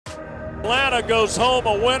Atlanta goes home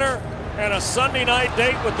a winner and a Sunday night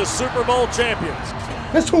date with the Super Bowl champions.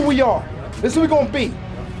 This is who we are. This is who we're going to be,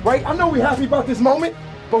 right? I know we're happy about this moment,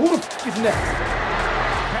 but who the f is next?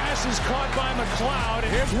 Pass is caught by McLeod.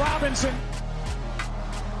 Here's Robinson.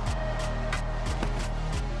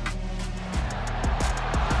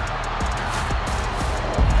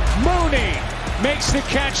 Mooney makes the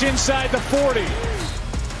catch inside the 40.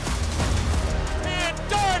 And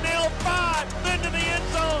Darnell 5 into the end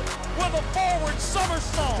zone with a forward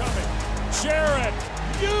somersault. Jared,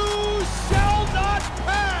 you shall not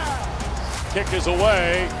pass. Kick is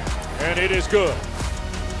away, and it is good.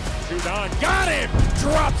 Judon got him,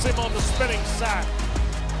 drops him on the spinning sack.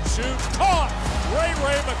 Shoot caught. Ray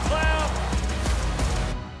McLeod.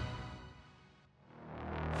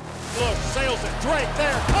 Look, sails it. Drake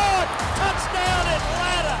there. Caught. Touchdown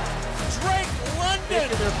Atlanta. Drake London.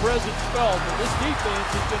 Making their presence felt, but this defense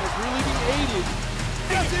is going to really be aided.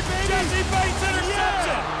 Jesse Bates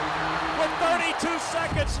interception. With 32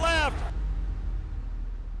 seconds left.